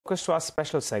focus to our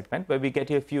special segment where we get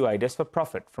you a few ideas for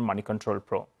profit from Money Control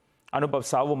Pro. Anubhav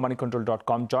Sahu of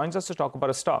moneycontrol.com joins us to talk about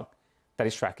a stock that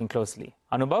is tracking closely.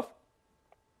 Anubhav?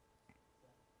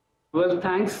 Well,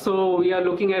 thanks. So we are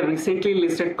looking at recently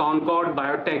listed Concord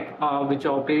Biotech, which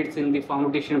operates in the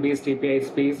foundation-based API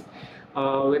space,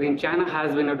 wherein China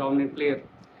has been a dominant player.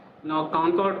 Now,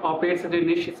 Concord operates in a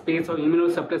niche space of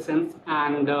immunosuppressants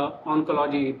and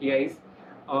oncology APIs.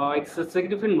 Its a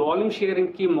significant volume share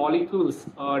in key molecules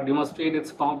demonstrate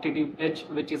its competitive edge,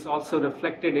 which is also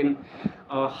reflected in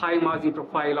high margin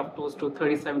profile of close to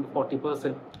 37 to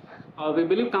 40%. We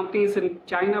believe companies in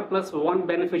China plus one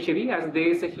beneficiary, as there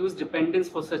is a huge dependence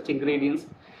for such ingredients.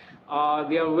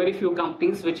 There are very few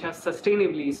companies which have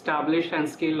sustainably established and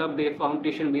scaled up their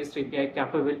foundation-based API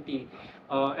capability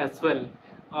as well.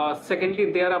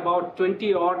 Secondly, there are about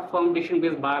 20-odd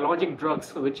foundation-based biologic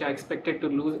drugs which are expected to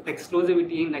lose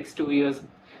exclusivity in next 2 years.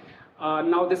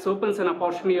 Now, this opens an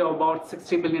opportunity of about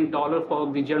 $60 billion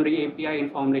for the generic API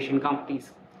and formulation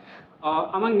companies.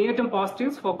 Among near-term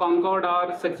positives for Concord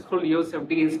are successful US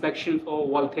FDA inspection for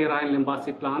Volthera and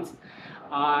Limbasi plants,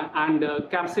 and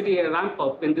capacity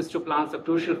ramp-up in these two plants are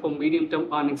crucial for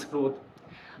medium-term earnings growth.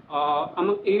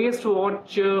 Among areas to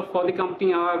watch for the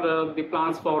company are the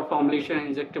plants for formulation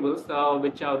and injectables,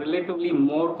 which are relatively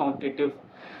more competitive.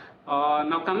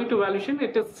 Now, coming to valuation,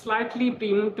 it is slightly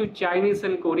premium to Chinese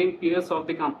and Korean peers of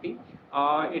the company.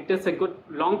 It is a good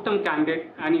long-term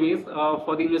candidate, anyways,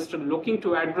 for the investor looking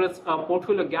to address a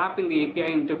portfolio gap in the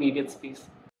API intermediate space.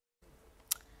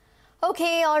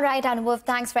 Okay, all right, Anubhav,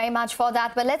 thanks very much for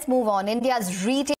that. Well, let's move on. India's retail